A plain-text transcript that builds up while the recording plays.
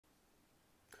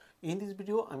In this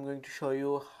video, I'm going to show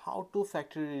you how to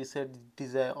factory reset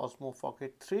DJI Osmo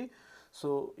Pocket 3.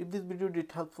 So if this video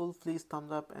did helpful, please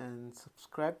thumbs up and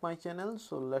subscribe my channel.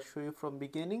 So let's show you from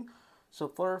beginning. So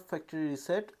for factory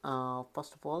reset,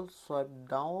 first of all, swipe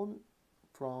down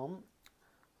from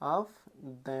up,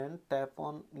 then tap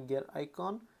on gear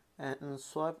icon and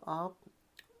swipe up,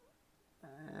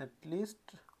 at least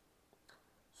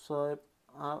swipe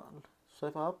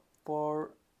swipe up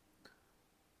for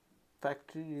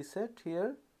factory reset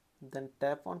here, then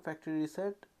tap on factory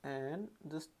reset and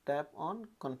just tap on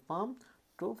confirm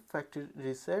to factory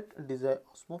reset DJI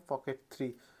Osmo Pocket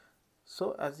 3.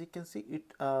 So as you can see,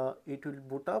 it will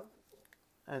boot up.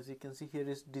 As you can see, here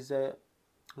is DJI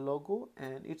logo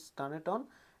and it's turn it on,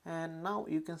 and now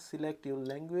you can select your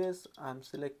language. I'm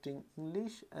selecting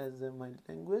English as my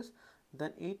language.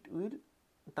 Then it will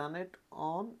turn it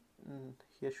on.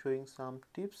 Here showing some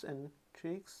tips and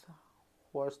tricks,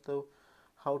 what's the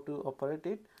how to operate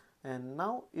it, and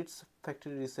now it's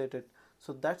factory resetted.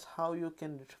 So that's how you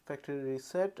can factory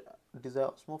reset DJI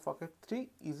Osmo Pocket 3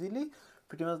 easily.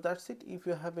 Pretty much that's it. If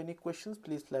you have any questions,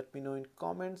 please let me know in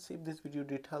comments. If this video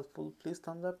did helpful, please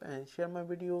thumbs up and share my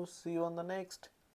video. See you on the next.